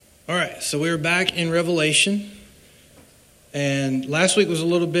All right, so we're back in Revelation, and last week was a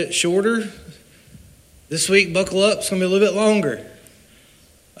little bit shorter. This week, buckle up, it's going to be a little bit longer.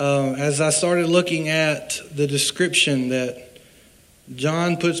 As I started looking at the description that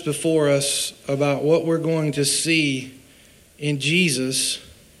John puts before us about what we're going to see in Jesus,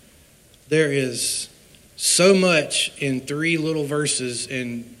 there is so much in 3 little verses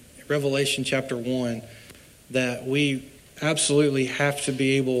in Revelation chapter 1 that we absolutely have to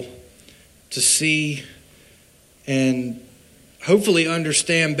be able to see and hopefully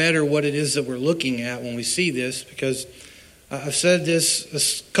understand better what it is that we're looking at when we see this, because I've said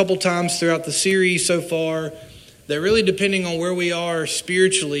this a couple times throughout the series so far, that really depending on where we are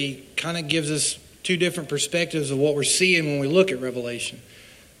spiritually kind of gives us 2 different perspectives of what we're seeing when we look at Revelation.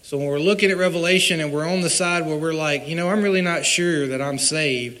 So when we're looking at Revelation and we're on the side where we're like, I'm really not sure that I'm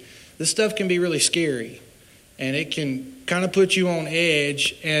saved, this stuff can be really scary. And it can kind of put you on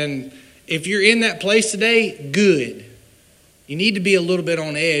edge. And if you're in that place today, good. You need to be a little bit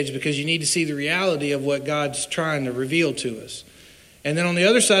on edge because you need to see the reality of what God's trying to reveal to us. And then on the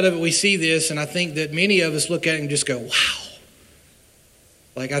other side of it, we see this, and I think that many of us look at it and just go, wow.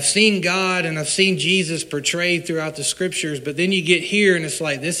 Like, I've seen God and I've seen Jesus portrayed throughout the scriptures, but then you get here and it's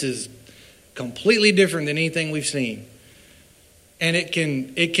like, this is completely different than anything we've seen. And it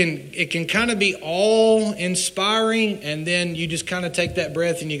can kind of be all inspiring, and then you just kind of take that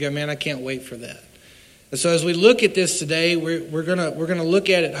breath and you go, man, I can't wait for that. And so as we look at this today, we're gonna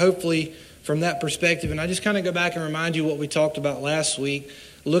look at it hopefully from that perspective. And I just kind of go back and remind you what we talked about last week,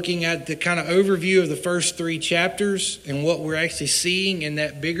 looking at the kind of overview of the first 3 chapters and what we're actually seeing in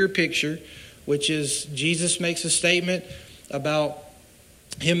that bigger picture, which is Jesus makes a statement about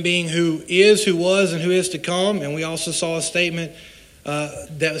him being who is, who was, and who is to come. And we also saw a statement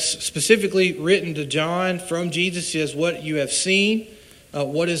that was specifically written to John from Jesus. He says, what you have seen,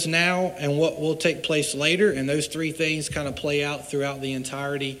 what is now, and what will take place later. And those 3 things kind of play out throughout the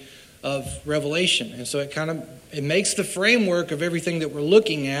entirety of Revelation. And so it makes the framework of everything that we're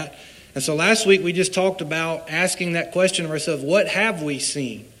looking at. And so last week we just talked about asking that question of ourselves, what have we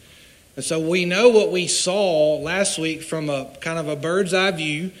seen? And so we know what we saw last week from a kind of a bird's eye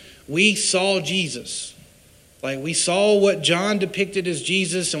view. We saw Jesus. Like, we saw what John depicted as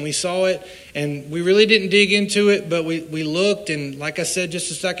Jesus, and we saw it, and we really didn't dig into it, but we looked, and like I said just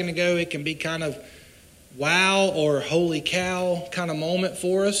a second ago, it can be kind of wow or holy cow kind of moment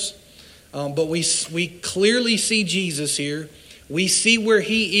for us. But we clearly see Jesus here. We see where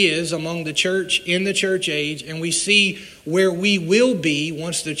he is among the church in the church age, and we see where we will be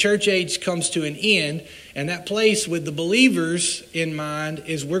once the church age comes to an end. And that place with the believers in mind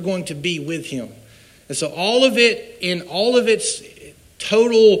is we're going to be with him. And so all of it, in all of its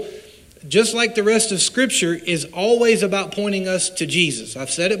total, just like the rest of Scripture, is always about pointing us to Jesus. I've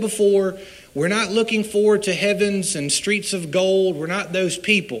said it before. We're not looking forward to heavens and streets of gold. We're not those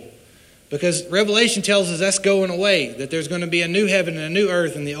people. Because Revelation tells us that's going away, that there's going to be a new heaven and a new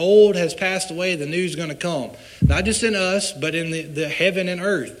earth, and the old has passed away, the new is going to come. Not just in us, but in the heaven and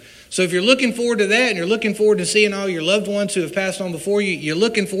earth. So if you're looking forward to that, and you're looking forward to seeing all your loved ones who have passed on before you, you're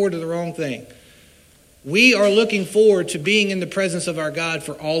looking forward to the wrong thing. We are looking forward to being in the presence of our God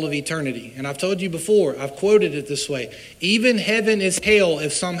for all of eternity. And I've told you before, I've quoted it this way, even heaven is hell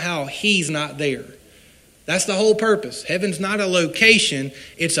if somehow he's not there. That's the whole purpose. Heaven's not a location,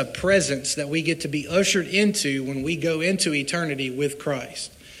 it's a presence that we get to be ushered into when we go into eternity with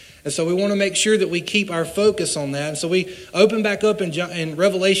Christ. And so we want to make sure that we keep our focus on that. And so we open back up in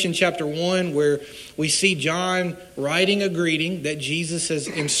Revelation chapter 1, where we see John writing a greeting that Jesus has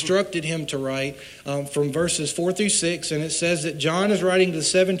instructed him to write from verses 4 through 6. And it says that John is writing to the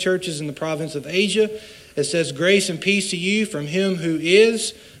 7 churches in the province of Asia. It says, grace and peace to you from him who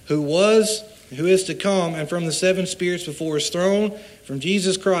is, who was, who is to come, and from the 7 spirits before his throne, from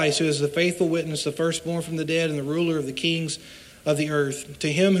Jesus Christ, who is the faithful witness, the firstborn from the dead, and the ruler of the kings of the earth.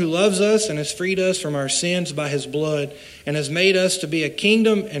 To him who loves us and has freed us from our sins by his blood, and has made us to be a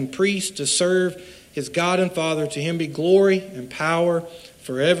kingdom and priests to serve his God and Father, to him be glory and power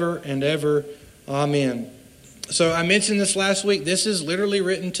forever and ever. Amen. So I mentioned this last week. This is literally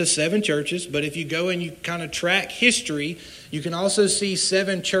written to 7 churches, but if you go and you kind of track history, you can also see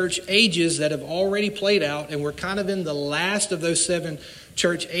 7 church ages that have already played out, and we're kind of in the last of those 7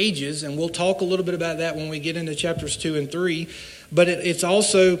 church ages, and we'll talk a little bit about that when we get into chapters 2 and 3. But it's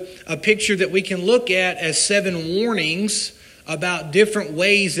also a picture that we can look at as 7 warnings about different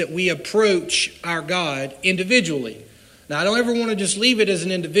ways that we approach our God individually. Now, I don't ever want to just leave it as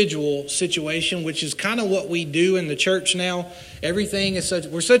an individual situation, which is kind of what we do in the church now. Everything is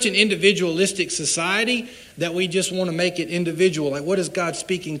we're such an individualistic society that we just want to make it individual. Like, what is God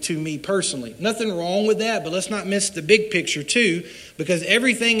speaking to me personally? Nothing wrong with that, but let's not miss the big picture too, because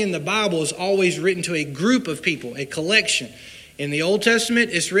everything in the Bible is always written to a group of people, a collection. In the Old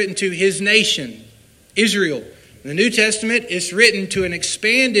Testament, it's written to his nation, Israel. In the New Testament, it's written to an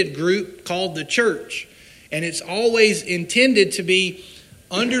expanded group called the church. And it's always intended to be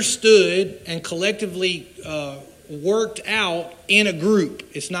understood and collectively worked out in a group.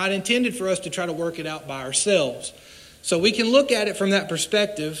 It's not intended for us to try to work it out by ourselves. So we can look at it from that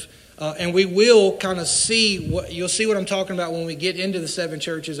perspective, and we will kind of see you'll see what I'm talking about when we get into the 7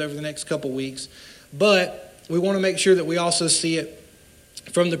 churches over the next couple weeks. But we want to make sure that we also see it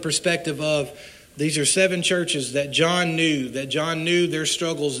from the perspective of these are 7 churches that John knew their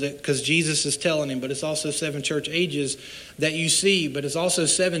struggles because Jesus is telling him, but it's also 7 church ages that you see, but it's also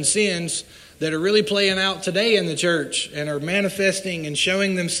 7 sins that are really playing out today in the church and are manifesting and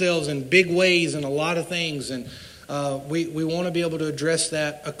showing themselves in big ways in a lot of things. And we want to be able to address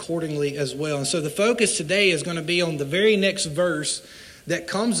that accordingly as well. And so the focus today is going to be on the very next verse that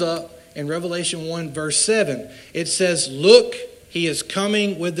comes up in Revelation 1 verse 7. It says, "Look, he is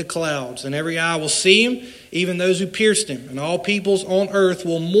coming with the clouds, and every eye will see him, even those who pierced him, and all peoples on earth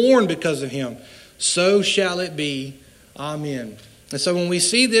will mourn because of him. So shall it be. Amen." And so when we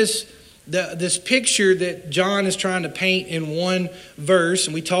see this picture that John is trying to paint in one verse,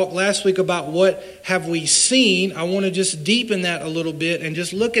 and we talked last week about what have we seen, I want to just deepen that a little bit and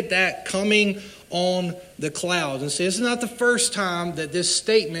just look at that coming on the clouds. And see, this is not the first time that this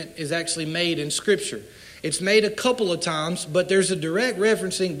statement is actually made in Scripture. It's made a couple of times, but there's a direct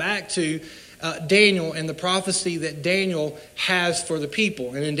referencing back to Daniel and the prophecy that Daniel has for the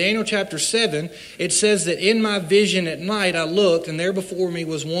people. And in Daniel chapter 7, it says that in my vision at night I looked, and there before me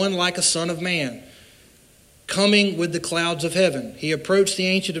was one like a son of man, coming with the clouds of heaven. He approached the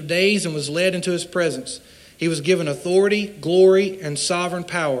Ancient of Days and was led into his presence. He was given authority, glory, and sovereign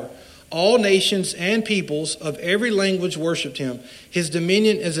power. All nations and peoples of every language worshipped him. His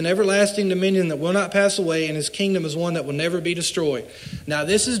dominion is an everlasting dominion that will not pass away, and his kingdom is one that will never be destroyed. Now,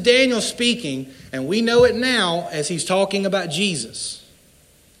 this is Daniel speaking, and we know it now as he's talking about Jesus.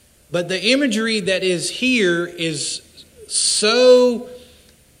 But the imagery that is here is such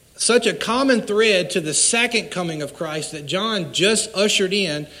a common thread to the second coming of Christ that John just ushered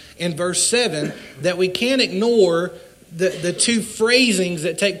in verse 7 that we can't ignore the 2 phrasings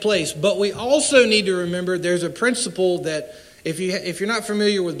that take place. But we also need to remember there's a principle that if you're not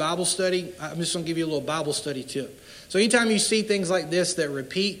familiar with Bible study, I'm just going to give you a little Bible study tip. So anytime you see things like this that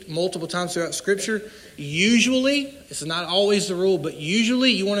repeat multiple times throughout Scripture, usually, it's not always the rule, but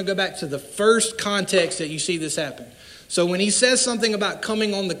usually you want to go back to the first context that you see this happen. So when he says something about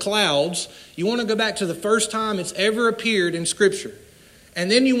coming on the clouds, you want to go back to the first time it's ever appeared in Scripture. And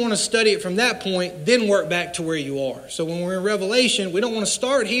then you want to study it from that point, then work back to where you are. So when we're in Revelation, we don't want to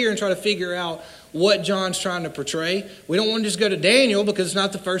start here and try to figure out what John's trying to portray. We don't want to just go to Daniel because it's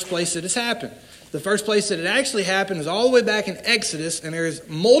not the first place that it's happened. The first place that it actually happened is all the way back in Exodus, and there's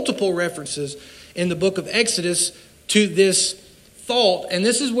multiple references in the book of Exodus to this thought. And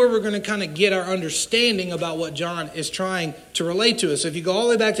this is where we're going to kind of get our understanding about what John is trying to relate to us. So if you go all the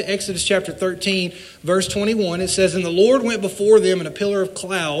way back to Exodus chapter 13, verse 21, it says, "And the Lord went before them in a pillar of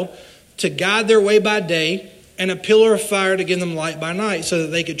cloud to guide their way by day, and a pillar of fire to give them light by night, so that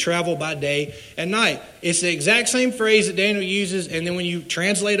they could travel by day and night." It's the exact same phrase that Daniel uses, and then when you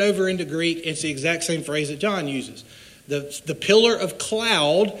translate over into Greek, it's the exact same phrase that John uses. The pillar of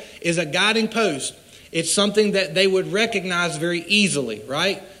cloud is a guiding post. It's something that they would recognize very easily,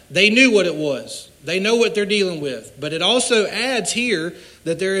 right? They knew what it was. They know what they're dealing with. But it also adds here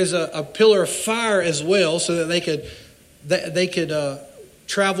that there is a pillar of fire as well, so that they could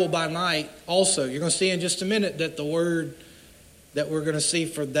travel by night also. You're going to see in just a minute that the word that we're going to see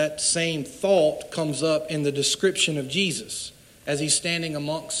for that same thought comes up in the description of Jesus as he's standing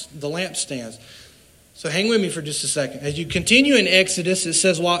amongst the lampstands. So hang with me for just a second. As you continue in Exodus, it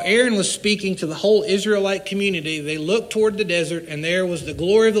says, "While Aaron was speaking to the whole Israelite community, they looked toward the desert, and there was the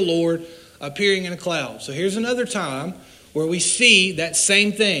glory of the Lord appearing in a cloud." So here's another time where we see that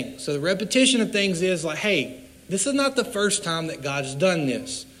same thing. So the repetition of things is like, hey, this is not the first time that God's done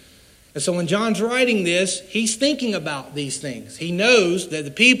this. And so when John's writing this, he's thinking about these things. He knows that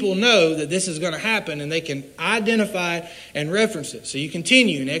the people know that this is going to happen, and they can identify and reference it. So you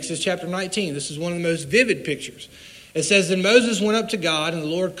continue in Exodus chapter 19. This is one of the most vivid pictures. It says, "Then Moses went up to God, and the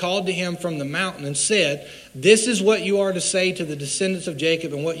Lord called to him from the mountain and said, 'This is what you are to say to the descendants of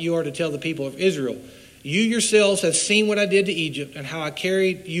Jacob and what you are to tell the people of Israel. You yourselves have seen what I did to Egypt and how I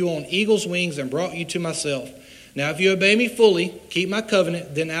carried you on eagle's wings and brought you to myself. Now if you obey me fully, keep my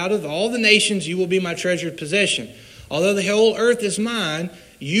covenant, then out of all the nations you will be my treasured possession. Although the whole earth is mine,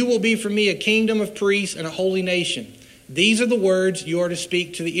 you will be for me a kingdom of priests and a holy nation. These are the words you are to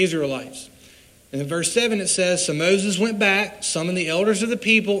speak to the Israelites. And in verse 7 it says, So Moses went back, summoned the elders of the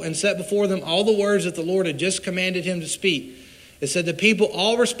people, and set before them all the words that the Lord had just commanded him to speak. It said the people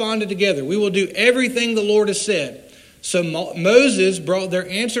all responded together, We will do everything the Lord has said. So Moses brought their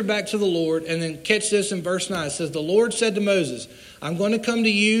answer back to the Lord, and then catch this in verse 9. It says, The Lord said to Moses, I'm going to come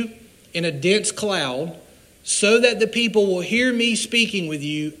to you in a dense cloud, so that the people will hear me speaking with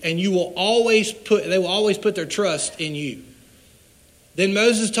you, and they will always put their trust in you. Then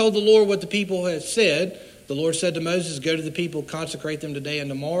Moses told the Lord what the people had said. The Lord said to Moses, Go to the people, consecrate them today and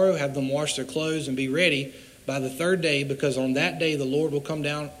tomorrow, have them wash their clothes and be ready by the third day, because on that day the Lord will come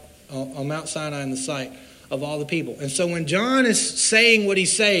down on Mount Sinai in the sight of all the people. And so when John is saying what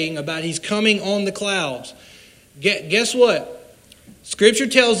he's saying about he's coming on the clouds, guess what? Scripture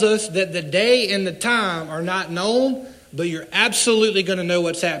tells us that the day and the time are not known, but you're absolutely going to know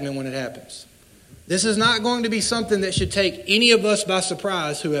what's happening when it happens. This is not going to be something that should take any of us by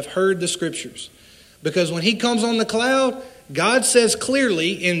surprise who have heard the Scriptures. Because when he comes on the cloud, God says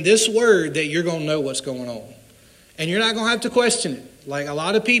clearly in this word that you're going to know what's going on. And you're not going to have to question it. Like a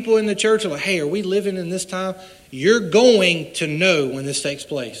lot of people in the church are like, hey, are we living in this time? You're going to know when this takes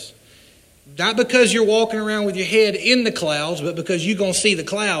place. Not because you're walking around with your head in the clouds, but because you're going to see the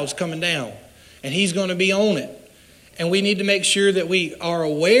clouds coming down. And he's going to be on it. And we need to make sure that we are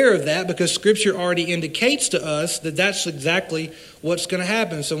aware of that, because Scripture already indicates to us that that's exactly what's going to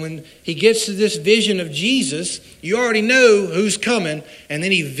happen. So when he gets to this vision of Jesus, you already know who's coming, and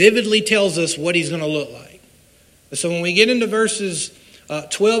then he vividly tells us what he's going to look like. So when we get into verses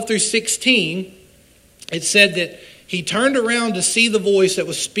 12 through 16, it said that he turned around to see the voice that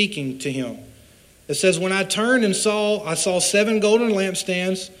was speaking to him. It says, When I turned and I saw 7 golden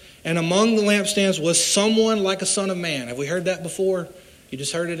lampstands, and among the lampstands was someone like a son of man. Have we heard that before? You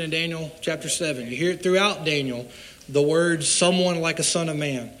just heard it in Daniel chapter 7. You hear it throughout Daniel, the words someone like a son of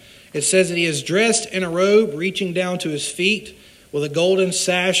man. It says that he is dressed in a robe reaching down to his feet with a golden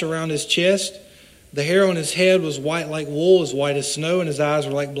sash around his chest. The hair on his head was white like wool, as white as snow, and his eyes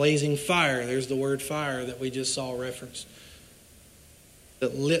were like blazing fire. There's the word fire that we just saw referenced,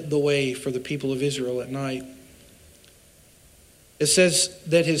 that lit the way for the people of Israel at night. It says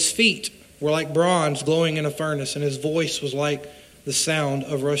that his feet were like bronze glowing in a furnace, and his voice was like the sound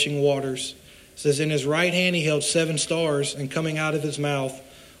of rushing waters. It says in his right hand he held 7 stars, and coming out of his mouth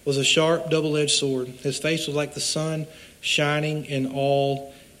was a sharp double-edged sword. His face was like the sun shining in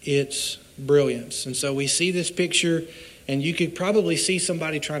all its brilliance. And so we see this picture, and you could probably see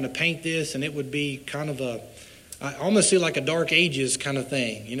somebody trying to paint this, and it would be kind of I almost see like a Dark Ages kind of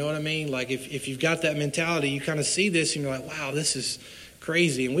thing. You know what I mean? Like if you've got that mentality, you kind of see this and you're like, wow, this is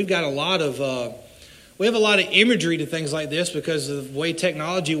crazy. And we've got a lot of imagery to things like this because of the way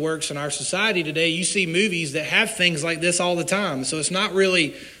technology works in our society today. You see movies that have things like this all the time. So it's not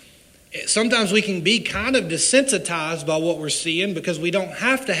really, sometimes we can be kind of desensitized by what we're seeing because we don't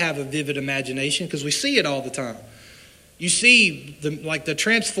have to have a vivid imagination because we see it all the time. You see the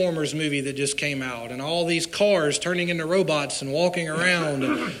Transformers movie that just came out and all these cars turning into robots and walking around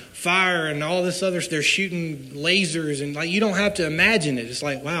and fire and all this other, they're shooting lasers and you don't have to imagine it. It's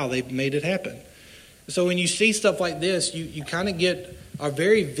like, wow, they made it happen. So when you see stuff like this, you kind of get a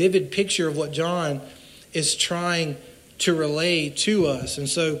very vivid picture of what John is trying to relay to us. And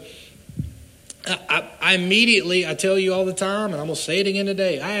so I immediately, I tell you all the time, and I'm going to say it again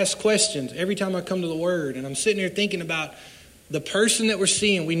today, I ask questions every time I come to the Word, and I'm sitting here thinking about the person that we're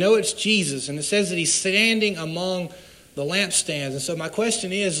seeing. We know it's Jesus, and it says that he's standing among the lampstands. And so my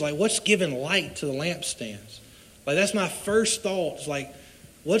question is, what's giving light to the lampstands? That's my first thought. It's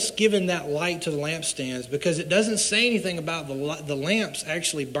what's giving that light to the lampstands? Because it doesn't say anything about the lamps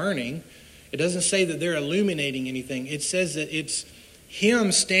actually burning. It doesn't say that they're illuminating anything. It says that it's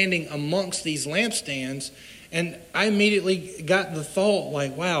him standing amongst these lampstands. And I immediately got the thought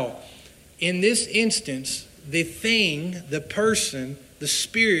wow, in this instance, the thing, the person, the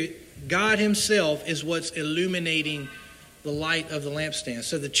Spirit, God himself is what's illuminating the light of the lampstands.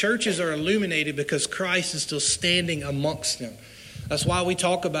 So the churches are illuminated because Christ is still standing amongst them. That's why we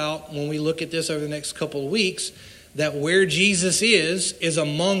talk about, when we look at this over the next couple of weeks, that where Jesus is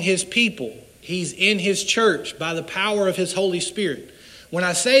among his people. He's in his church by the power of his Holy Spirit. When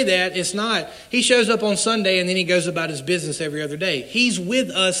I say that, it's not, he shows up on Sunday and then he goes about his business every other day. He's with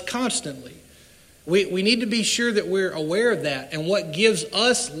us constantly. We need to be sure that we're aware of that. And what gives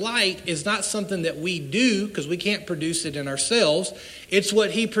us light is not something that we do, because we can't produce it in ourselves. It's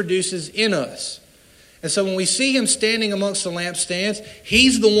what he produces in us. And so when we see him standing amongst the lampstands,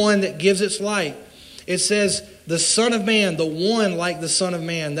 he's the one that gives its light. It says, the Son of Man, the one like the Son of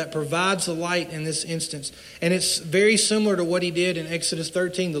Man that provides the light in this instance. And it's very similar to what he did in Exodus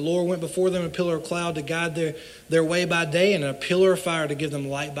 13. The Lord went before them in a pillar of cloud to guide their way by day, and a pillar of fire to give them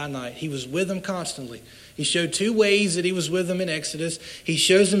light by night. He was with them constantly. He showed two ways that he was with them in Exodus. He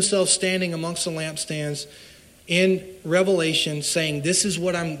shows himself standing amongst the lampstands in Revelation, saying, this is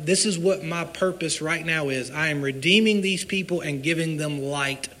what my purpose right now is. I am redeeming these people and giving them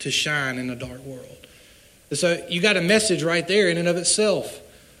light to shine in a dark world. So you got a message right there in and of itself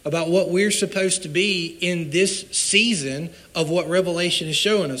about what we're supposed to be in this season of what Revelation is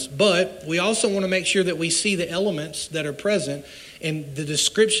showing us. But we also want to make sure that we see the elements that are present in the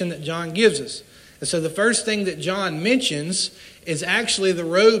description that John gives us. And so the first thing that John mentions is actually the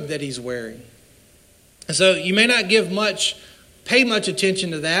robe that he's wearing. And so you may not pay much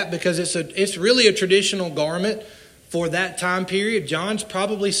attention to that, because it's really a traditional garment for that time period. John's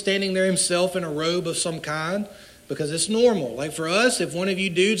probably standing there himself in a robe of some kind, because it's normal. Like for us, if one of you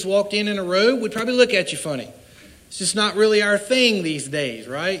dudes walked in a robe, we'd probably look at you funny. It's just not really our thing these days,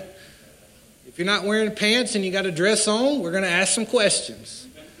 right? If you're not wearing pants and you got a dress on, we're going to ask some questions.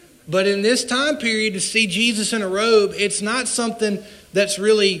 But in this time period, to see Jesus in a robe, it's not something that's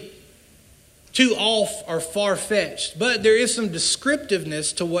really too off or far-fetched. But there is some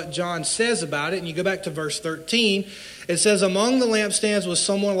descriptiveness to what John says about it. And you go back to verse 13. It says, among the lampstands was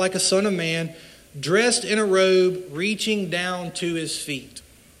someone like a son of man, dressed in a robe, reaching down to his feet.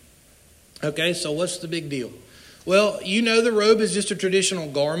 Okay, so what's the big deal? Well, you know the robe is just a traditional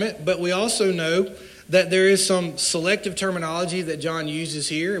garment, but we also know that there is some selective terminology that John uses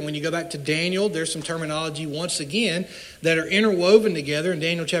here. And when you go back to Daniel, there's some terminology once again that are interwoven together. In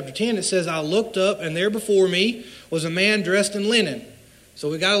Daniel chapter 10, it says, I looked up, and there before me was a man dressed in linen. So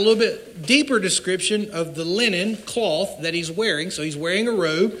we got a little bit deeper description of the linen cloth that he's wearing. So he's wearing a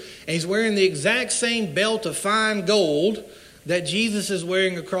robe, and he's wearing the exact same belt of fine gold that Jesus is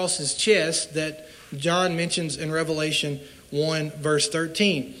wearing across his chest that John mentions in Revelation 1 verse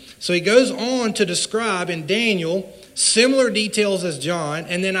 13. So he goes on to describe in Daniel similar details as John,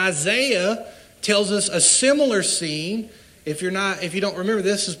 and then Isaiah tells us a similar scene. If you don't remember,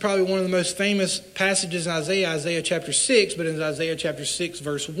 this is probably one of the most famous passages in Isaiah chapter 6, but in Isaiah chapter 6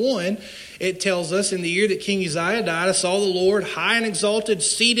 verse 1, it tells us, in the year that King Uzziah died, I saw the Lord high and exalted,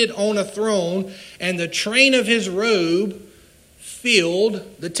 seated on a throne, and the train of his robe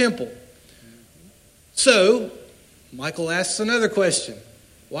filled the temple. So Michael asks another question.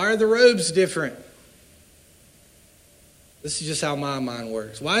 Why are the robes different? This is just how my mind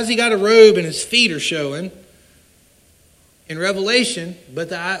works. Why has he got a robe and his feet are showing in Revelation, but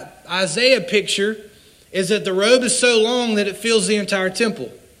the Isaiah picture is that the robe is so long that it fills the entire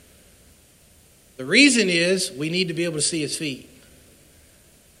temple? The reason is we need to be able to see his feet.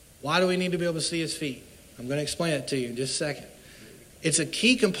 Why do we need to be able to see his feet? I'm going to explain it to you in just a second. It's a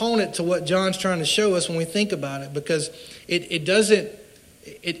key component to what John's trying to show us when we think about it, because it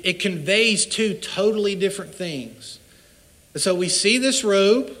conveys two totally different things. So we see this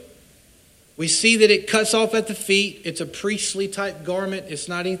robe. We see that it cuts off at the feet. It's a priestly type garment. It's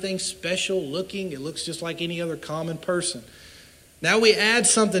not anything special looking. It looks just like any other common person. Now we add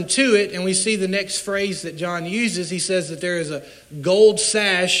something to it, and we see the next phrase that John uses. He says that there is a gold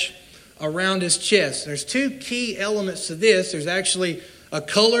sash around his chest. There's two key elements to this. There's actually a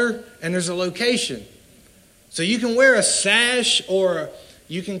color and there's a location. So you can wear a sash, or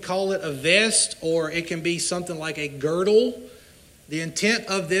you can call it a vest, or it can be something like a girdle. The intent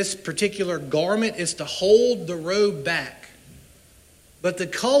of this particular garment is to hold the robe back. But the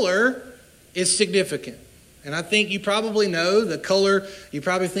color is significant. And I think you probably know the color. You're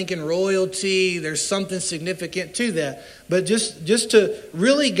probably thinking royalty. There's something significant to that. But just to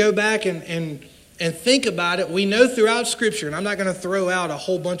really go back and think about it, we know throughout Scripture, and I'm not going to throw out a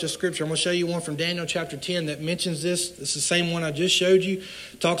whole bunch of Scripture. I'm going to show you one from Daniel chapter 10 that mentions this. It's the same one I just showed you.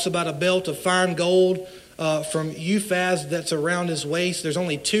 It talks about a belt of fine gold from Uphaz that's around his waist. There's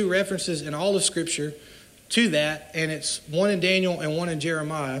only two references in all of Scripture to that, and it's one in Daniel and one in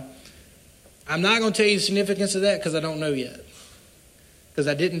Jeremiah. I'm not going to tell you the significance of that because I don't know yet, because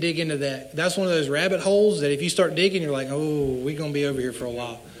I didn't dig into that. That's one of those rabbit holes that if you start digging, you're like, oh, we're going to be over here for a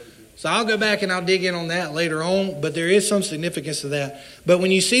while. So I'll go back and I'll dig in on that later on, but there is some significance to that. But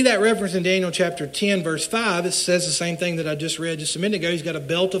when you see that reference in Daniel chapter 10, verse 5, it says the same thing that I just read just a minute ago. He's got a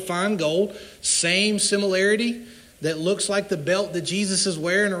belt of fine gold, same similarity that looks like the belt that Jesus is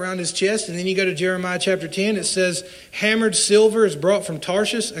wearing around his chest. And then you go to Jeremiah chapter 10, it says, hammered silver is brought from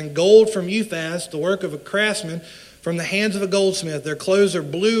Tarshish and gold from Uphaz, the work of a craftsman, from the hands of a goldsmith. Their clothes are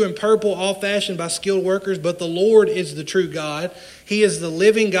blue and purple, all fashioned by skilled workers, but the Lord is the true God. He is the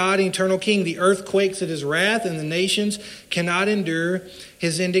living God, eternal King. The earth quakes at his wrath, and the nations cannot endure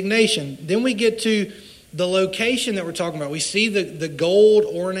his indignation. Then we get to the location that we're talking about. We see the gold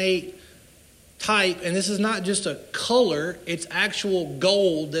ornate type, and this is not just a color, it's actual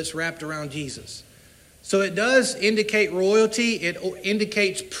gold that's wrapped around Jesus. So it does indicate royalty, it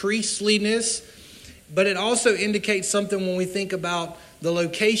indicates priestliness, but it also indicates something when we think about the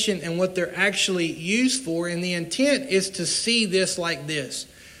location and what they're actually used for. And the intent is to see this like this.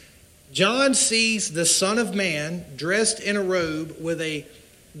 John sees the Son of Man dressed in a robe with a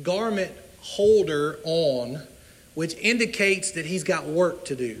garment holder on, which indicates that he's got work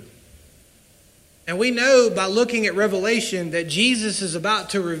to do. And we know by looking at Revelation that Jesus is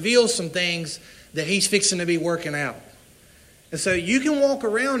about to reveal some things that he's fixing to be working out. And so you can walk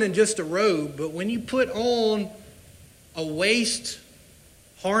around in just a robe, but when you put on a waist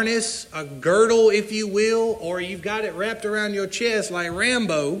harness, a girdle, if you will, or you've got it wrapped around your chest like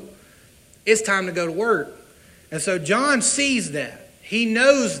Rambo, it's time to go to work. And so John sees that. He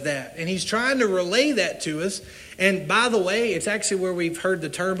knows that, and he's trying to relay that to us. And by the way, it's actually where we've heard the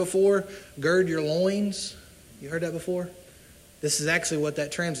term before, gird your loins. You heard that before? This is actually what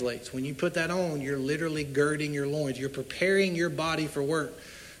that translates. When you put that on, you're literally girding your loins. You're preparing your body for work.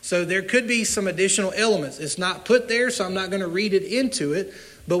 So there could be some additional elements. It's not put there, so I'm not going to read it into it.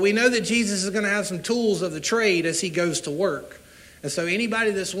 But we know that Jesus is going to have some tools of the trade as he goes to work. And so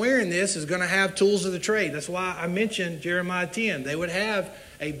anybody that's wearing this is going to have tools of the trade. That's why I mentioned Jeremiah 10. They would have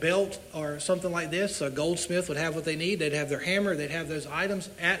a belt or something like this. A goldsmith would have what they need. They'd have their hammer. They'd have those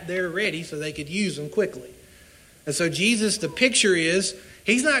items at their ready so they could use them quickly. And so Jesus, the picture is,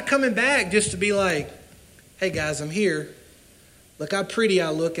 he's not coming back just to be like, hey guys, I'm here. Look how pretty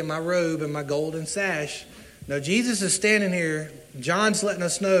I look in my robe and my golden sash. No, Jesus is standing here. John's letting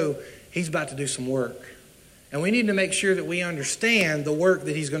us know he's about to do some work. And we need to make sure that we understand the work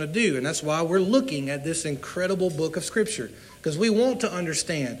that he's going to do. And that's why we're looking at this incredible book of Scripture. Because we want to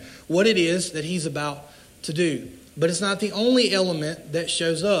understand what it is that he's about to do. But it's not the only element that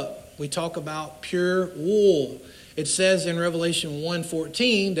shows up. We talk about pure wool. It says in Revelation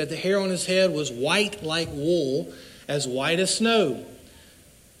 1:14 that the hair on his head was white like wool, as white as snow.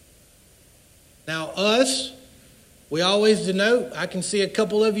 Now us, we always denote, I can see a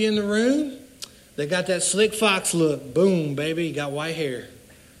couple of you in the room, they got that slick fox look. Boom, baby, you got white hair.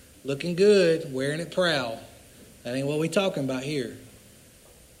 Looking good, wearing it proud. That ain't what we're talking about here.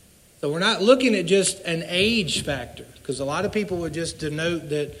 So we're not looking at just an age factor, because a lot of people would just denote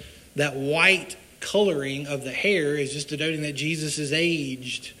that white coloring of the hair is just denoting that Jesus is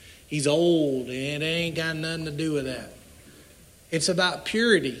aged. He's old, and it ain't got nothing to do with that. It's about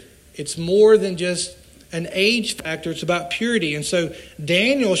purity. It's more than just an age factor. It's about purity. And so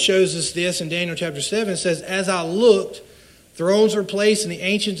Daniel shows us this in Daniel chapter 7. It says, as I looked, thrones were placed, and the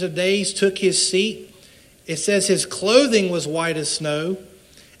Ancient of Days took his seat. It says his clothing was white as snow,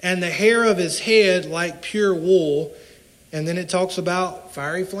 and the hair of his head like pure wool. And then it talks about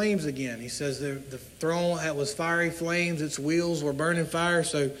fiery flames again. He says the throne was fiery flames. Its wheels were burning fire.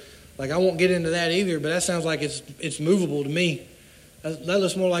 So, I won't get into that either, but that sounds like it's movable to me. That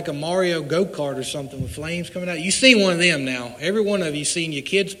looks more like a Mario go-kart or something with flames coming out. You've seen one of them now. Every one of you seen your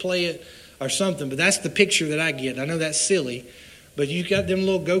kids play it or something, but that's the picture that I get. I know that's silly, but you got them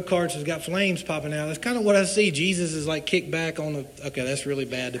little go-karts that's got flames popping out. That's kind of what I see. Jesus is like kicked back on the... Okay, that's really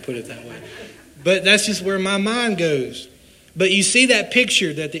bad to put it that way. But that's just where my mind goes. But you see that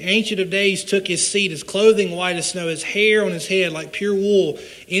picture that the Ancient of Days took his seat, his clothing white as snow, his hair on his head like pure wool,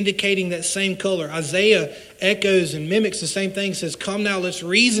 indicating that same color. Isaiah echoes and mimics the same thing, says, come now, let's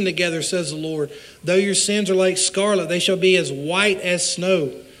reason together, says the Lord. Though your sins are like scarlet, they shall be as white as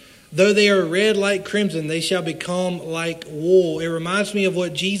snow. Though they are red like crimson, they shall become like wool. It reminds me of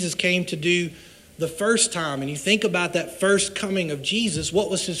what Jesus came to do the first time. And you think about that first coming of Jesus, what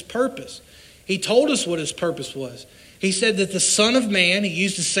was his purpose? He told us what his purpose was. He said that the Son of Man, he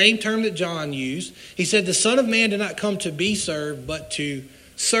used the same term that John used. He said the Son of Man did not come to be served, but to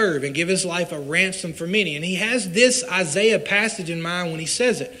serve and give his life a ransom for many. And he has this Isaiah passage in mind when he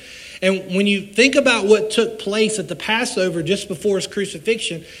says it. And when you think about what took place at the Passover just before his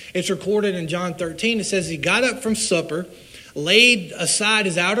crucifixion, it's recorded in John 13. It says he got up from supper, laid aside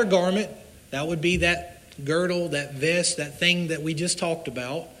his outer garment. That would be that girdle, that vest, that thing that we just talked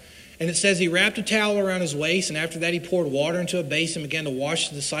about. And it says he wrapped a towel around his waist, and after that he poured water into a basin and began to wash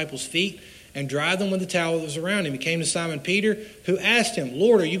the disciples' feet and dried them with the towel that was around him. He came to Simon Peter, who asked him,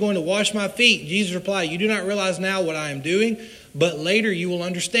 Lord, are you going to wash my feet? Jesus replied, you do not realize now what I am doing, but later you will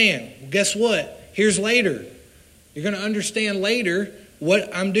understand. Well, guess what? Here's later. You're going to understand later what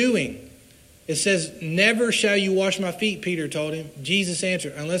I'm doing. It says, never shall you wash my feet, Peter told him. Jesus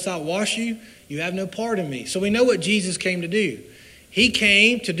answered, unless I wash you, you have no part in me. So we know what Jesus came to do. He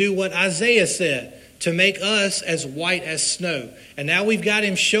came to do what Isaiah said, to make us as white as snow. And now we've got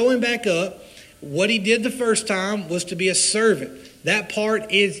him showing back up. What he did the first time was to be a servant. That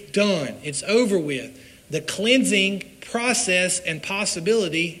part is done. It's over with. The cleansing process and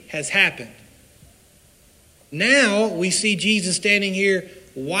possibility has happened. Now we see Jesus standing here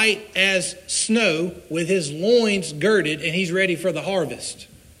white as snow with his loins girded, and he's ready for the harvest.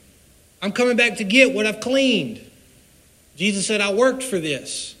 I'm coming back to get what I've cleaned. Jesus said, I worked for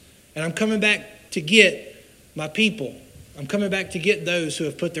this, and I'm coming back to get my people. I'm coming back to get those who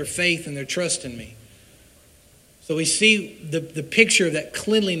have put their faith and their trust in me. So we see the picture of that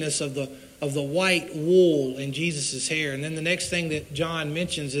cleanliness of the white wool in Jesus' hair. And then the next thing that John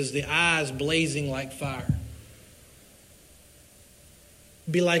mentions is the eyes blazing like fire.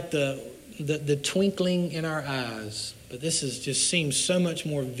 Be like the twinkling in our eyes. But this just seems so much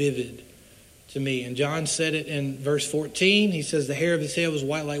more vivid to me. And John said it in verse 14. He says the hair of his head was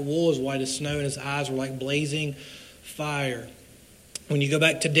white like wool, as white as snow, and his eyes were like blazing fire. When you go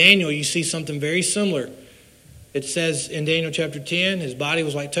back to Daniel, you see something very similar. It says in Daniel chapter 10, his body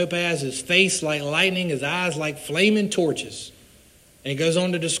was like topaz, his face like lightning, his eyes like flaming torches. And he goes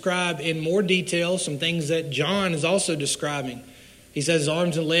on to describe in more detail some things that John is also describing. He says his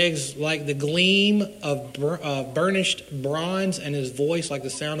arms and legs like the gleam of burnished bronze, and his voice like the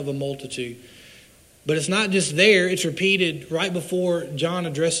sound of a multitude. But it's not just there. It's repeated right before John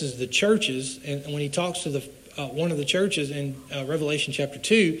addresses the churches. And when he talks to one of the churches in Revelation chapter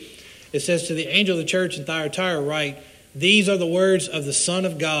 2, it says, to the angel of the church in Thyatira write, these are the words of the Son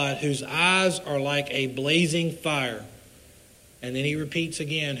of God, whose eyes are like a blazing fire. And then he repeats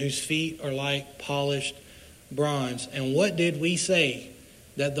again, whose feet are like polished bronze. And what did we say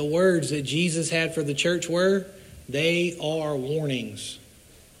that the words that Jesus had for the church were? They are warnings.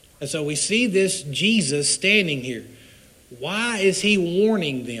 And so we see this Jesus standing here. Why is he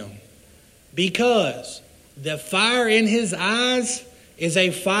warning them? Because the fire in his eyes is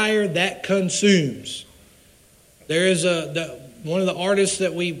a fire that consumes. There is one of the artists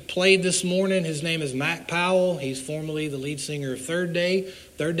that we played this morning, his name is Mac Powell. He's formerly the lead singer of Third Day.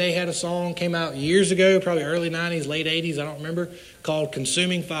 Third Day had a song, came out years ago, probably early 90s, late 80s, I don't remember, called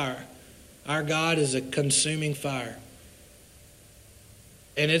Consuming Fire. Our God is a consuming fire.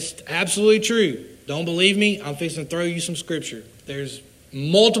 And it's absolutely true. Don't believe me? I'm fixing to throw you some scripture. There's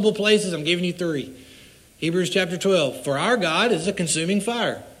multiple places. I'm giving you 3. Hebrews chapter 12. For our God is a consuming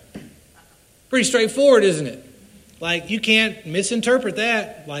fire. Pretty straightforward, isn't it? Like, you can't misinterpret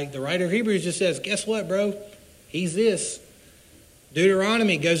that. Like the writer of Hebrews just says, guess what, bro? He's this.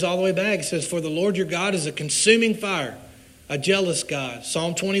 Deuteronomy goes all the way back. It says, for the Lord your God is a consuming fire, a jealous God.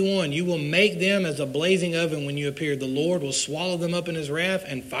 Psalm 21, you will make them as a blazing oven when you appear. The Lord will swallow them up in his wrath,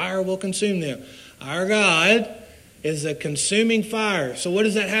 and fire will consume them. Our God is a consuming fire. So what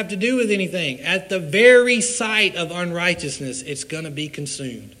does that have to do with anything? At the very sight of unrighteousness, it's going to be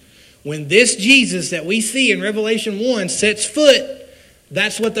consumed. When this Jesus that we see in Revelation 1 sets foot,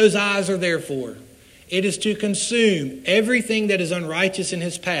 that's what those eyes are there for. It is to consume everything that is unrighteous in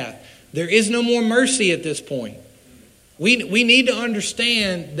his path. There is no more mercy at this point. We need to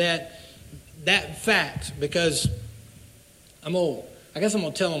understand that fact, because I'm old. I guess I'm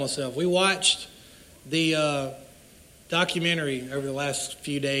going to tell on myself. We watched the documentary over the last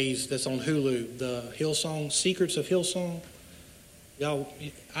few days that's on Hulu, the Hillsong, Secrets of Hillsong. Y'all,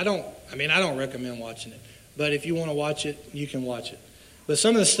 I don't recommend watching it. But if you want to watch it, you can watch it. But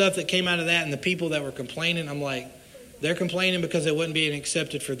some of the stuff that came out of that and the people that were complaining, I'm like, they're complaining because they wasn't being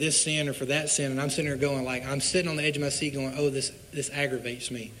accepted for this sin or for that sin. And I'm sitting there going like, I'm sitting on the edge of my seat going, oh, this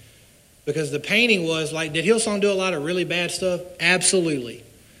aggravates me. Because the painting was like, did Hillsong do a lot of really bad stuff? Absolutely.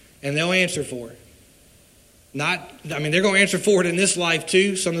 And they'll answer for it. They're going to answer for it in this life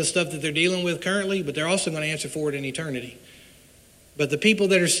too, some of the stuff that they're dealing with currently, but they're also going to answer for it in eternity. But the people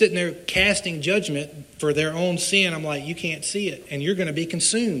that are sitting there casting judgment for their own sin, I'm like, you can't see it. And you're going to be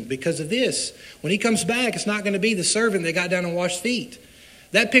consumed because of this. When he comes back, it's not going to be the servant that got down and washed feet.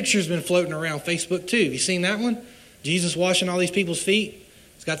 That picture's been floating around Facebook too. Have you seen that one? Jesus washing all these people's feet.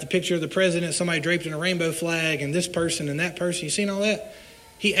 It's got the picture of the president, somebody draped in a rainbow flag, and this person and that person. You seen all that?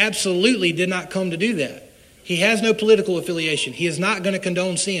 He absolutely did not come to do that. He has no political affiliation. He is not going to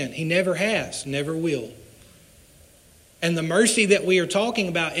condone sin. He never has, never will. And the mercy that we are talking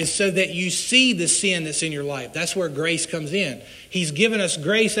about is so that you see the sin that's in your life. That's where grace comes in. He's given us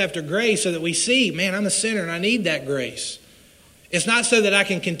grace after grace so that we see, man, I'm a sinner and I need that grace. It's not so that I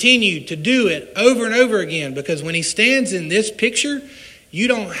can continue to do it over and over again, because when he stands in this picture, you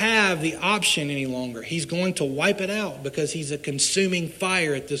don't have the option any longer. He's going to wipe it out because he's a consuming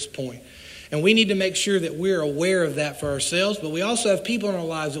fire at this point. And we need to make sure that we're aware of that for ourselves, but we also have people in our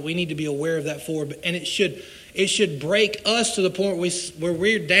lives that we need to be aware of that for. And it should break us to the point where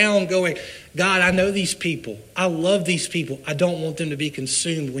we're down going, God, I know these people. I love these people. I don't want them to be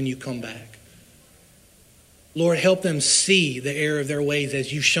consumed when you come back. Lord, help them see the error of their ways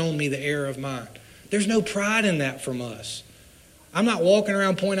as you've shown me the error of mine. There's no pride in that from us. I'm not walking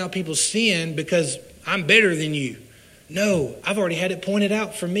around pointing out people's sin because I'm better than you. No, I've already had it pointed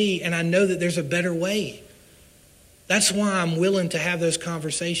out for me, and I know that there's a better way. That's why I'm willing to have those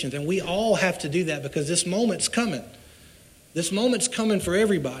conversations. And we all have to do that because this moment's coming. This moment's coming for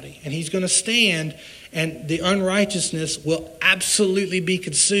everybody. And he's going to stand, and the unrighteousness will absolutely be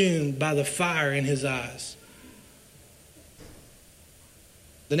consumed by the fire in his eyes.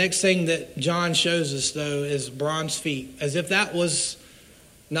 The next thing that John shows us, though, is bronze feet. As if that was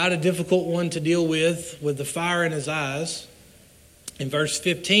not a difficult one to deal with the fire in his eyes. In verse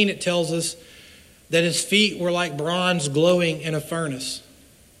 15, it tells us that his feet were like bronze glowing in a furnace.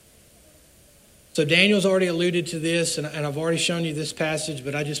 So Daniel's already alluded to this, and I've already shown you this passage,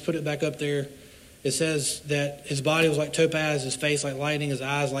 but I just put it back up there. It says that his body was like topaz, his face like lightning, his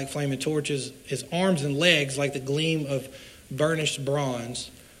eyes like flaming torches, his arms and legs like the gleam of burnished bronze.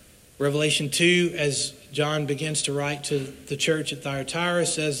 Revelation 2, as John begins to write to the church at Thyatira,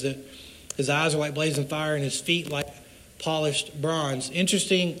 says that his eyes are like blazing fire and his feet like polished bronze.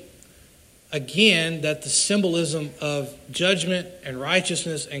 Interesting, again, that the symbolism of judgment and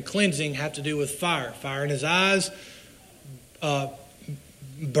righteousness and cleansing have to do with fire. Fire in his eyes,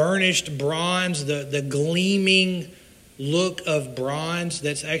 burnished bronze, the gleaming look of bronze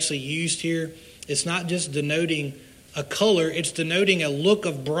that's actually used here. It's not just denoting a color, it's denoting a look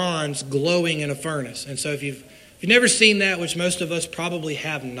of bronze glowing in a furnace. And so if you've never seen that, which most of us probably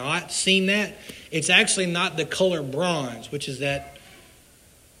have not seen that, it's actually not the color bronze, which is that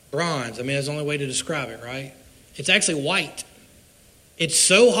bronze. I mean, that's the only way to describe it, right? It's actually white. It's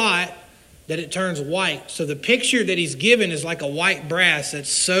so hot that it turns white. So the picture that he's given is like a white brass that's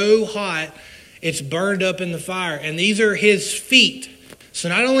so hot, it's burned up in the fire. And these are his feet. So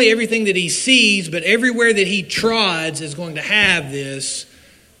not only everything that he sees, but everywhere that he trods is going to have this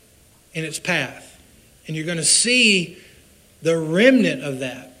in its path. And you're going to see the remnant of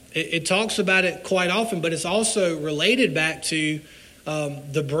that. It talks about it quite often, but it's also related back to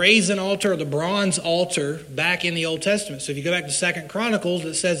the brazen altar or the bronze altar back in the Old Testament. So if you go back to 2 Chronicles,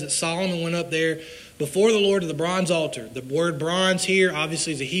 it says that Solomon went up there before the Lord to the bronze altar. The word bronze here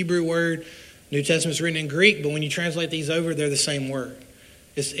obviously is a Hebrew word. New Testament's written in Greek, but when you translate these over, they're the same word.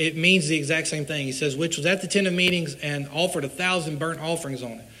 It means the exact same thing. He says, which was at the tent of meetings and offered 1,000 burnt offerings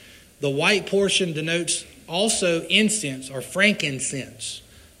on it. The white portion denotes also incense or frankincense.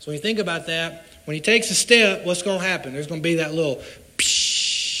 So when you think about that, when he takes a step, what's going to happen? There's going to be that little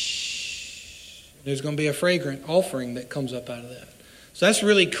psh. There's going to be a fragrant offering that comes up out of that. So that's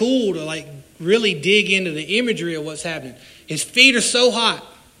really cool to really dig into the imagery of what's happening. His feet are so hot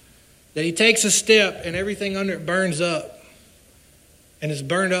that he takes a step and everything under it burns up. And it's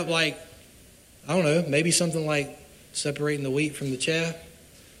burned up like, I don't know, maybe something like separating the wheat from the chaff.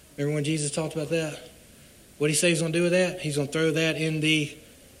 Remember when Jesus talked about that? What did he say he's going to do with that? He's going to throw that in the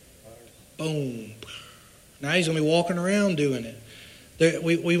boom. Now he's going to be walking around doing it.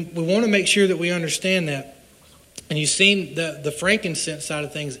 We want to make sure that we understand that. And you've seen the frankincense side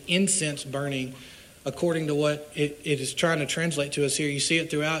of things, incense burning, according to what it is trying to translate to us here. You see it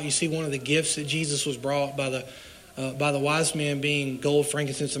throughout. You see one of the gifts that Jesus was brought by the wise men being gold,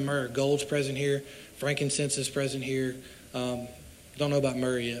 frankincense, and myrrh. Gold's present here. Frankincense is present here. Don't know about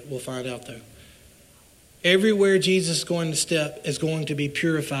myrrh yet. We'll find out, though. Everywhere Jesus is going to step is going to be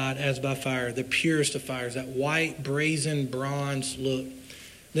purified as by fire. The purest of fires. That white, brazen, bronze look.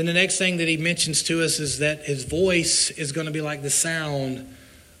 Then the next thing that he mentions to us is that his voice is going to be like the sound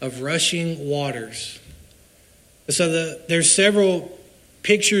of rushing waters. So there's several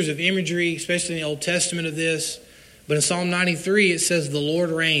pictures of imagery, especially in the Old Testament of this. But in Psalm 93, it says, the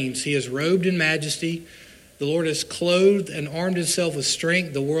Lord reigns. He is robed in majesty. The Lord has clothed and armed himself with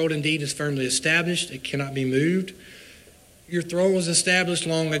strength. The world indeed is firmly established. It cannot be moved. Your throne was established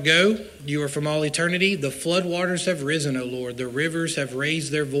long ago. You are from all eternity. The floodwaters have risen, O Lord. The rivers have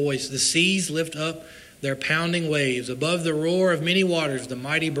raised their voice. The seas lift up their pounding waves. Above the roar of many waters, the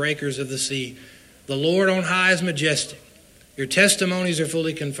mighty breakers of the sea. The Lord on high is majestic. Your testimonies are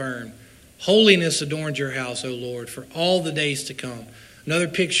fully confirmed. Holiness adorns your house, O Lord, for all the days to come. Another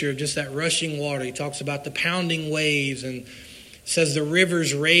picture of just that rushing water. He talks about the pounding waves and says the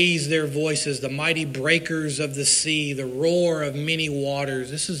rivers raise their voices, the mighty breakers of the sea, the roar of many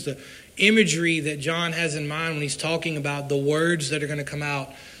waters. This is the imagery that John has in mind when he's talking about the words that are going to come out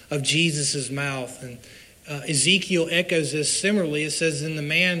of Jesus' mouth. And Ezekiel echoes this similarly. It says, "And the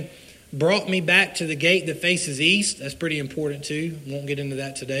man brought me back to the gate that faces east." That's pretty important too. Won't get into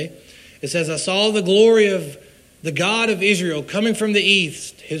that today. It says, "I saw the glory of the God of Israel coming from the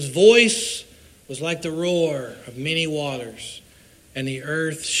east. His voice was like the roar of many waters, and the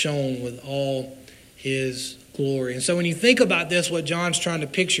earth shone with all his glory." And so when you think about this, what John's trying to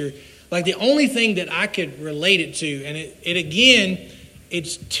picture, like the only thing that I could relate it to, and it again,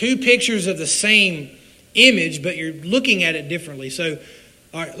 it's two pictures of the same image, but you're looking at it differently. So,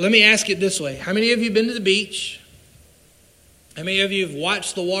 all right, let me ask it this way. How many of you have been to the beach? How many of you have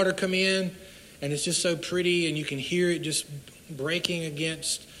watched the water come in and it's just so pretty and you can hear it just breaking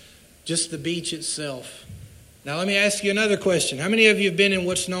against just the beach itself? Now let me ask you another question. How many of you have been in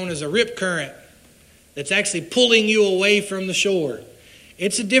what's known as a rip current that's actually pulling you away from the shore?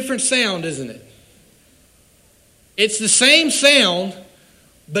 It's a different sound, isn't it? It's the same sound,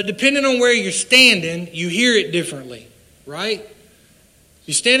 but depending on where you're standing, you hear it differently, right?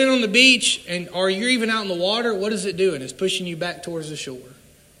 You're standing on the beach, or you're even out in the water, what is it doing? It's pushing you back towards the shore.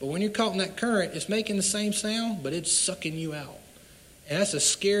 But when you're caught in that current, it's making the same sound, but it's sucking you out. And that's a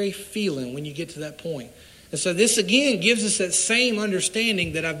scary feeling when you get to that point. And so this, again, gives us that same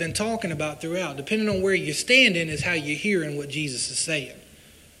understanding that I've been talking about throughout. Depending on where you're standing is how you're hearing what Jesus is saying.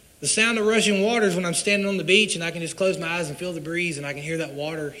 The sound of rushing water is when I'm standing on the beach and I can just close my eyes and feel the breeze and I can hear that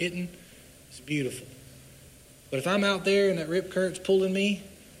water hitting. It's beautiful. But if I'm out there and that rip current's pulling me,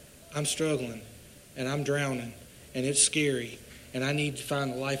 I'm struggling and I'm drowning and it's scary and I need to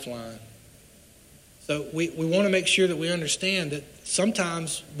find a lifeline. So we want to make sure that we understand that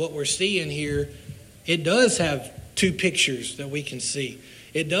sometimes what we're seeing here, it does have two pictures that we can see.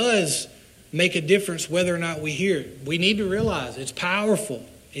 It does make a difference whether or not we hear it. We need to realize it's powerful.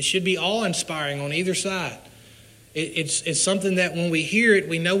 It should be awe-inspiring on either side. It's something that when we hear it,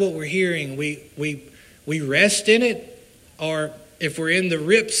 we know what we're hearing. We rest in it, or if we're in the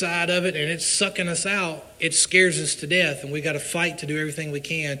rip side of it and it's sucking us out, it scares us to death, and we got to fight to do everything we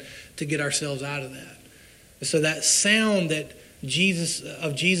can to get ourselves out of that. And so that sound that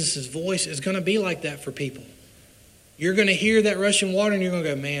Jesus' voice is going to be like that for people. You're going to hear that rushing water and you're going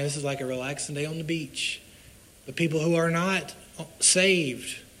to go, man, this is like a relaxing day on the beach. The people who are not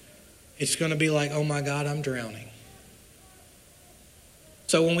saved, it's going to be like, oh my God, I'm drowning.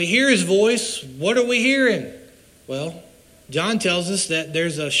 So when we hear his voice, what are we hearing? Well, John tells us that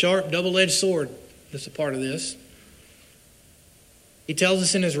there's a sharp double-edged sword that's a part of this. He tells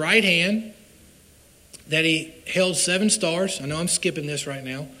us in his right hand that he held 7 stars. I know I'm skipping this right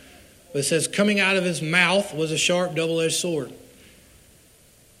now. But it says coming out of his mouth was a sharp double-edged sword.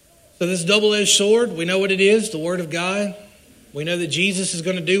 So this double-edged sword, we know what it is, the Word of God. We know that Jesus is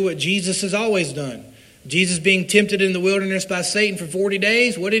going to do what Jesus has always done. Jesus being tempted in the wilderness by Satan for 40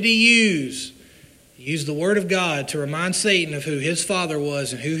 days, what did he use? He used the Word of God to remind Satan of who his Father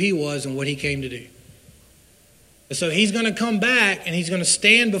was and who he was and what he came to do. And so he's going to come back and he's going to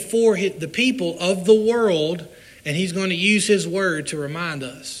stand before the people of the world and he's going to use his Word to remind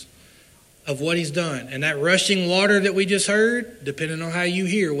us of what he's done. And that rushing water that we just heard, depending on how you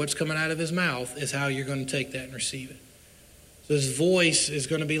hear what's coming out of his mouth, is how you're going to take that and receive it. So his voice is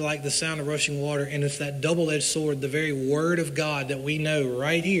going to be like the sound of rushing water, and it's that double-edged sword, the very Word of God that we know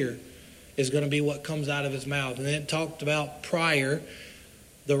right here is going to be what comes out of his mouth. And then it talked about prior,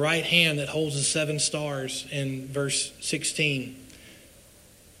 the right hand that holds the 7 stars in verse 16.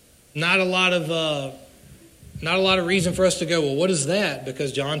 Not a lot of reason for us to go, well, what is that?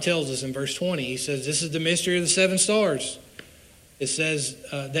 Because John tells us in verse 20, he says, this is the mystery of the 7 stars. It says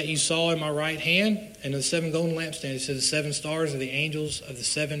that you saw in my right hand and the 7 golden lampstands. It says the 7 stars are the angels of the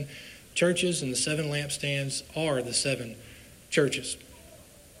 7 churches and the 7 lampstands are the 7 churches.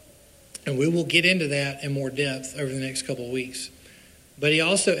 And we will get into that in more depth over the next couple of weeks. But he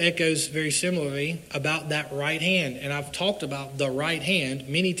also echoes very similarly about that right hand. And I've talked about the right hand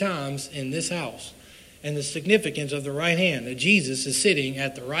many times in this house and the significance of the right hand, that Jesus is sitting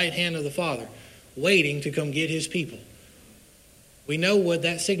at the right hand of the Father waiting to come get his people. We know what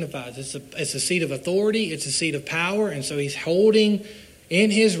that signifies. It's a seat of authority. It's a seat of power. And so he's holding in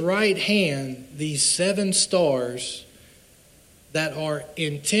his right hand these 7 stars that are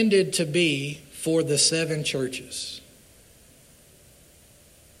intended to be for the 7 churches.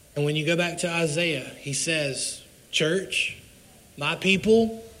 And when you go back to Isaiah, he says, church, My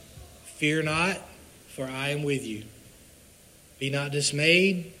people, fear not, for I am with you. Be not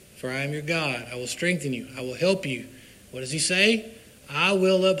dismayed, for I am your God. I will strengthen you. I will help you. What does he say? I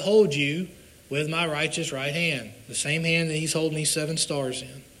will uphold you with my righteous right hand. The same hand that he's holding these 7 stars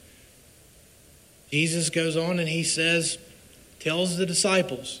in. Jesus goes on and he says, tells the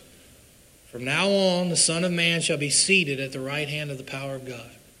disciples, from now on the Son of Man shall be seated at the right hand of the power of God.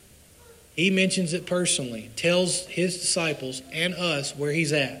 He mentions it personally, tells his disciples and us where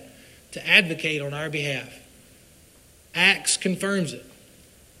he's at to advocate on our behalf. Acts confirms it.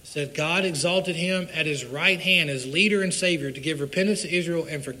 It said God exalted him at his right hand as leader and savior to give repentance to Israel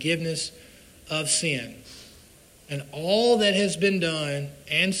and forgiveness of sin. And all that has been done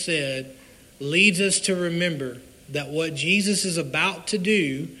and said leads us to remember that what Jesus is about to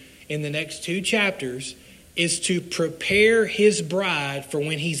do in the next 2 chapters is to prepare his bride for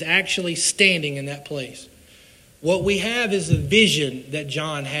when he's actually standing in that place. What we have is a vision that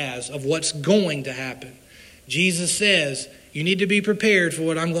John has of what's going to happen. Jesus says, you need to be prepared for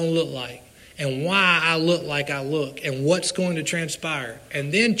what I'm going to look like and why I look like I look and what's going to transpire.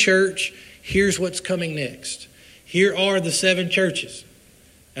 And then, church, here's what's coming next. Here are the 7 churches.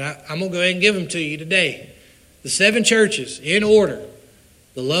 And I'm going to go ahead and give them to you today. The 7 churches in order.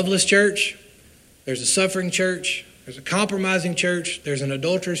 The loveless church. There's a suffering church. There's a compromising church. There's an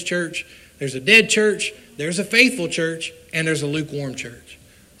adulterous church. There's a dead church. There's a faithful church. And there's a lukewarm church.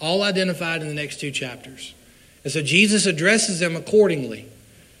 All identified in the next 2 chapters. And so Jesus addresses them accordingly.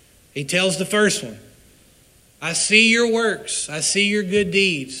 He tells the first one, I see your works. I see your good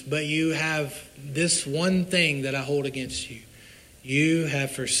deeds. But you have this one thing that I hold against you. You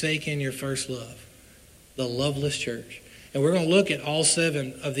have forsaken your first love. The loveless church. And we're going to look at all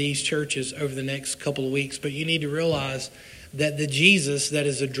 7 of these churches over the next couple of weeks. But you need to realize that the Jesus that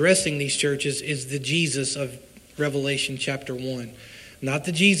is addressing these churches is the Jesus of Revelation chapter 1. Not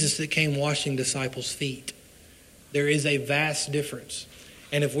the Jesus that came washing disciples' feet. There is a vast difference.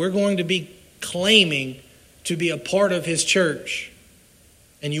 And if we're going to be claiming to be a part of his church,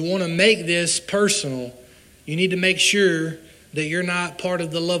 and you want to make this personal, you need to make sure that you're not part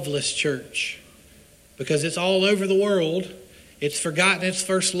of the loveless church. Because it's all over the world. It's forgotten its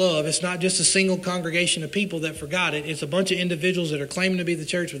first love. It's not just a single congregation of people that forgot it. It's a bunch of individuals that are claiming to be the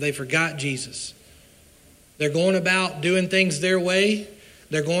church, but they forgot Jesus. They're going about doing things their way.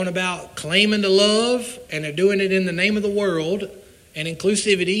 They're going about claiming to love, and they're doing it in the name of the world and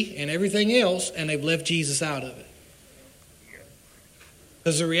inclusivity and everything else, and they've left Jesus out of it.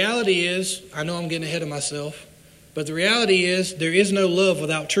 Because the reality is, I know I'm getting ahead of myself, but the reality is there is no love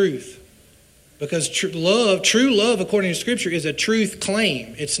without truth. Because true love, according to Scripture, is a truth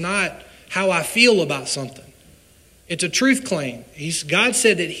claim. It's not how I feel about something. It's a truth claim. God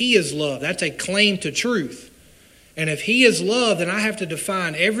said that he is love. That's a claim to truth. And if he is love, then I have to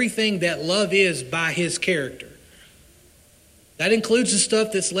define everything that love is by his character. That includes the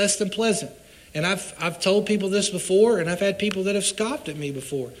stuff that's less than pleasant. And I've told people this before, and I've had people that have scoffed at me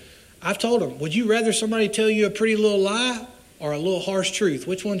before. I've told them, would you rather somebody tell you a pretty little lie or a little harsh truth?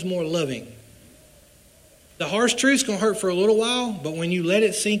 Which one's more loving? The harsh truth's going to hurt for a little while, but when you let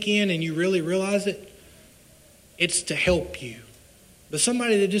it sink in and you really realize it, it's to help you. But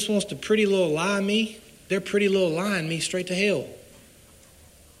somebody that just wants to pretty little lie me, they're pretty little lying me straight to hell.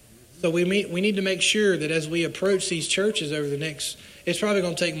 So we need to make sure that as we approach these churches over the next, it's probably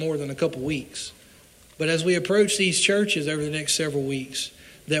going to take more than a couple weeks, but as we approach these churches over the next several weeks,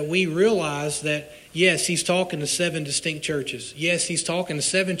 that we realize that, yes, he's talking to 7 distinct churches. Yes, he's talking to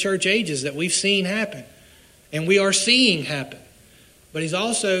 7 church ages that we've seen happen and we are seeing happen. But he's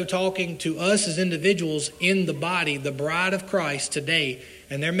also talking to us as individuals in the body, the bride of Christ today.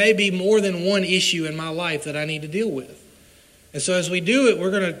 And there may be more than one issue in my life that I need to deal with. And so as we do it,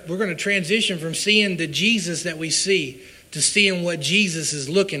 we're going to transition from seeing the Jesus that we see to seeing what Jesus is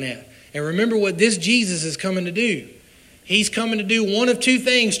looking at. And remember what this Jesus is coming to do. He's coming to do one of 2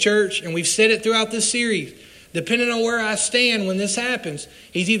 things, church, and we've said it throughout this series. Depending on where I stand when this happens,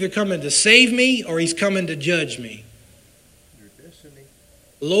 he's either coming to save me or he's coming to judge me.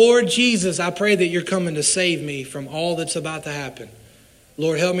 Lord Jesus, I pray that you're coming to save me from all that's about to happen.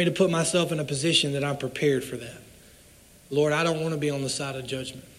 Lord, help me to put myself in a position that I'm prepared for that. Lord, I don't want to be on the side of judgment.